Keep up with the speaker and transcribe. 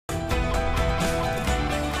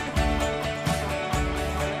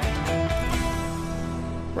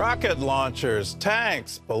rocket launchers,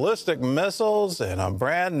 tanks, ballistic missiles, and a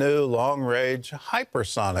brand new long-range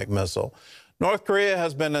hypersonic missile. North Korea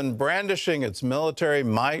has been brandishing its military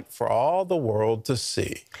might for all the world to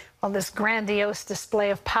see. Well, this grandiose display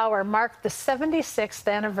of power marked the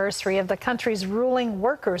 76th anniversary of the country's ruling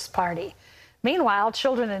Workers' Party. Meanwhile,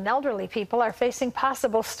 children and elderly people are facing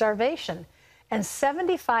possible starvation, and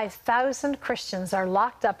 75,000 Christians are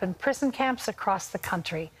locked up in prison camps across the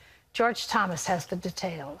country. George Thomas has the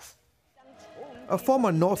details. A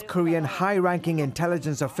former North Korean high-ranking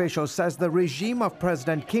intelligence official says the regime of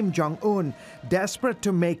President Kim Jong-un, desperate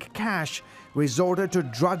to make cash, resorted to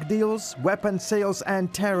drug deals, weapon sales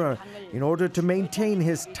and terror in order to maintain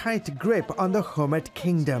his tight grip on the hermit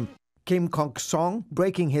kingdom. Kim Kok-song,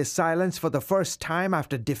 breaking his silence for the first time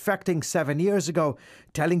after defecting 7 years ago,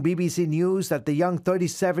 telling BBC News that the young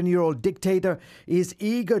 37-year-old dictator is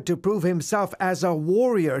eager to prove himself as a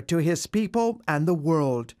warrior to his people and the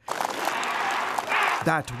world.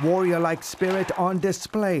 That warrior-like spirit on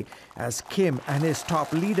display as Kim and his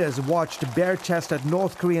top leaders watched bare-chested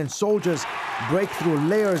North Korean soldiers break through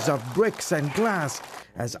layers of bricks and glass,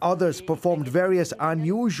 as others performed various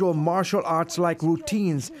unusual martial arts-like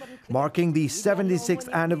routines, marking the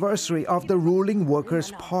 76th anniversary of the ruling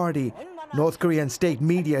Workers' Party. North Korean state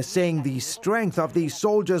media saying the strength of these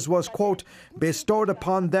soldiers was, quote, bestowed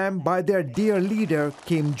upon them by their dear leader,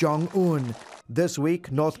 Kim Jong-un. This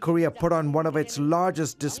week, North Korea put on one of its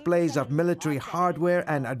largest displays of military hardware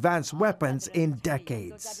and advanced weapons in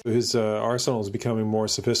decades. His arsenal is becoming more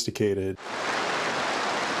sophisticated.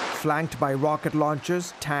 Flanked by rocket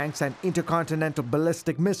launchers, tanks, and intercontinental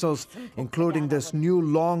ballistic missiles, including this new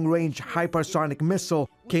long-range hypersonic missile,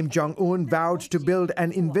 Kim Jong-un vowed to build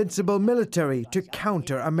an invincible military to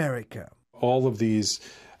counter America. All of these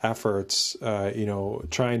efforts,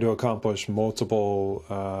 trying to accomplish multiple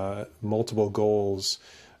goals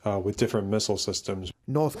with different missile systems.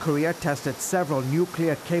 North Korea tested several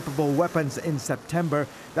nuclear-capable weapons in September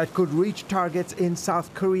that could reach targets in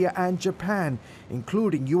South Korea and Japan,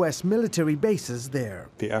 including U.S. military bases there.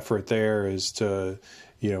 The effort there is to,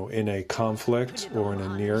 in a conflict or in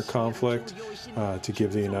a near conflict, to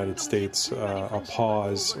give the United States a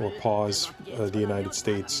pause the United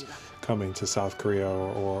States coming to South Korea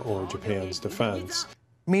or Japan's defense.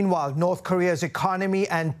 Meanwhile, North Korea's economy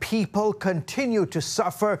and people continue to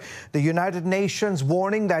suffer. The United Nations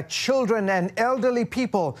warning that children and elderly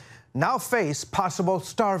people now face possible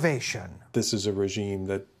starvation. This is a regime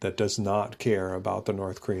that does not care about the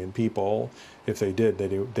North Korean people. If they did,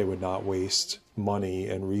 they would not waste money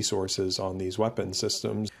and resources on these weapon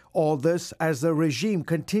systems. All this as the regime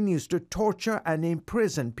continues to torture and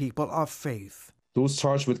imprison people of faith. Those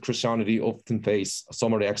charged with Christianity often face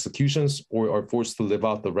summary executions or are forced to live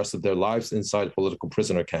out the rest of their lives inside political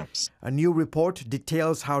prisoner camps. A new report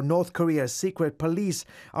details how North Korea's secret police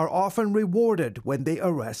are often rewarded when they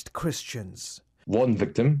arrest Christians. One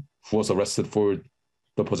victim, who was arrested for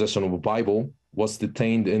the possession of a Bible, was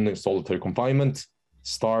detained in solitary confinement,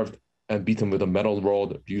 starved, and beaten with a metal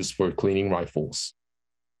rod used for cleaning rifles.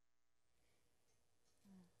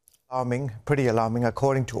 Pretty alarming.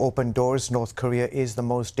 According to Open Doors, North Korea is the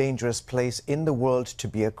most dangerous place in the world to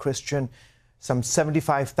be a Christian. Some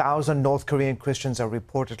 75,000 North Korean Christians are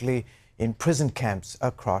reportedly in prison camps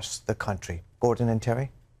across the country. Gordon and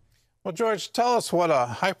Terry? Well, George, tell us what a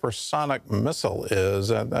hypersonic missile is.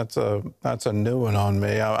 That's a new one on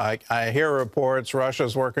me. I hear reports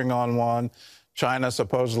Russia's working on one. China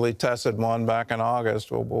supposedly tested one back in August.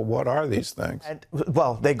 Well, what are these things?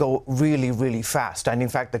 Well, they go really, really fast. And in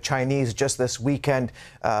fact, the Chinese just this weekend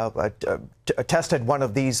tested one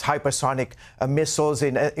of these hypersonic missiles.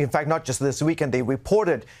 In fact, not just this weekend, they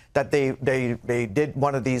reported that they did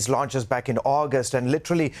one of these launches back in August and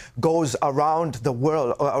literally goes around the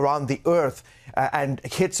world, around the Earth, and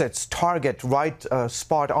hits its target right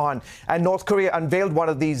spot on. And North Korea unveiled one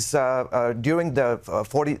of these during the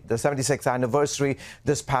 76th anniversary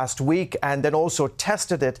this past week, and then also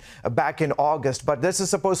tested it back in August. But this is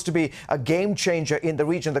supposed to be a game changer in the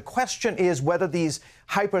region. The question is whether these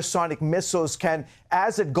hypersonic missiles can,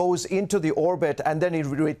 as it goes into the orbit and then it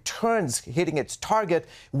returns hitting its target,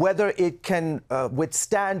 whether it can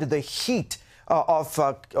withstand the heat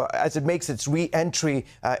as it makes its re-entry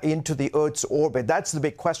into the Earth's orbit. That's the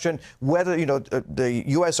big question, whether, the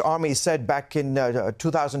U.S. Army said back in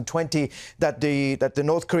 2020 that the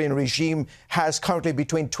North Korean regime has currently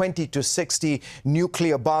between 20 to 60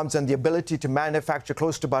 nuclear bombs and the ability to manufacture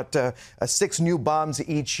close to about 6 new bombs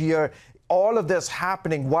each year. all of this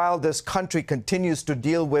happening while this country continues to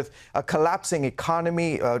deal with a collapsing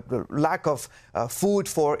economy, lack of food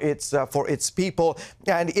for its people,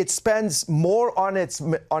 and it spends more on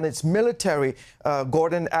its military,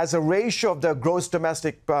 Gordon, as a ratio of the gross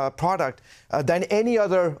domestic product than any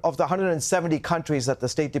other of the 170 countries that the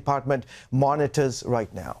State Department monitors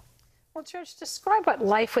right now. Well, George, describe what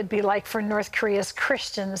life would be like for North Korea's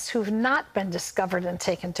Christians who've not been discovered and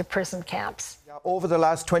taken to prison camps. Over the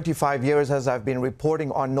last 25 years, as I've been reporting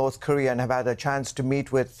on North Korea and have had a chance to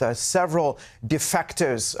meet with several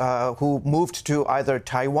defectors who moved to either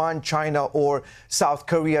Taiwan, China, or South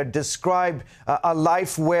Korea, describe a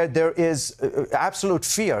life where there is absolute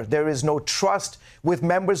fear. There is no trust with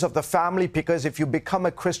members of the family, because if you become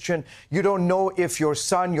a Christian, you don't know if your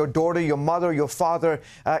son, your daughter, your mother, your father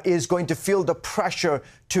is going to feel the pressure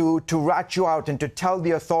to rat you out and to tell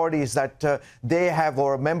the authorities that they have,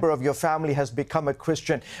 or a member of your family has become a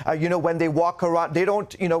Christian. You know, when they walk around, they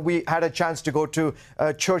don't, you know, we had a chance to go to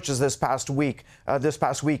churches this past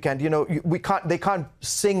weekend. You know, they can't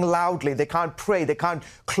sing loudly, they can't pray, they can't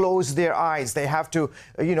close their eyes. They have to,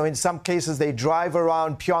 you know, in some cases they drive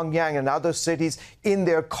around Pyongyang and other cities in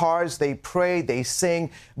their cars, they pray, they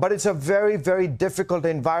sing, but it's a very, very difficult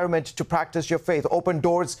environment to practice your faith. Open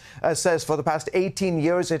Doors says for the past 18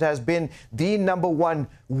 years, it has been the #1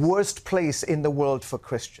 worst place in the world for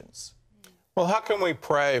Christians. Well, how can we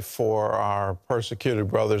pray for our persecuted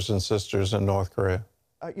brothers and sisters in North Korea?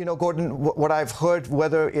 You know, Gordon, what I've heard,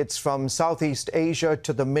 whether it's from Southeast Asia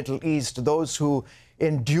to the Middle East, those who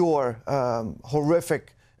endure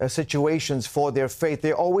horrific situations for their faith,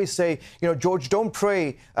 they always say, you know, George, don't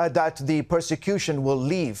pray that the persecution will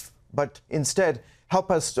leave, but instead help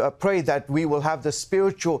us pray that we will have the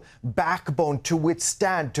spiritual backbone to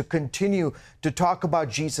withstand, to continue to talk about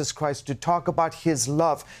Jesus Christ, to talk about his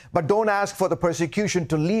love. But don't ask for the persecution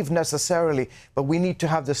to leave necessarily, but we need to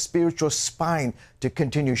have the spiritual spine to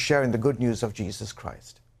continue sharing the good news of Jesus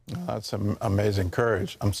Christ. That's some amazing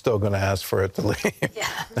courage. I'm still going to ask for it to leave.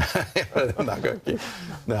 Yeah. I'm not going to keep.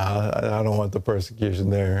 No, I don't want the persecution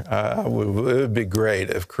there. It would be great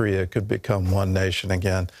if Korea could become one nation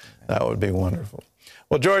again. That would be wonderful.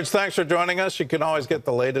 Well, George, thanks for joining us. You can always get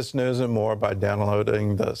the latest news and more by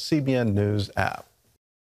downloading the CBN News app.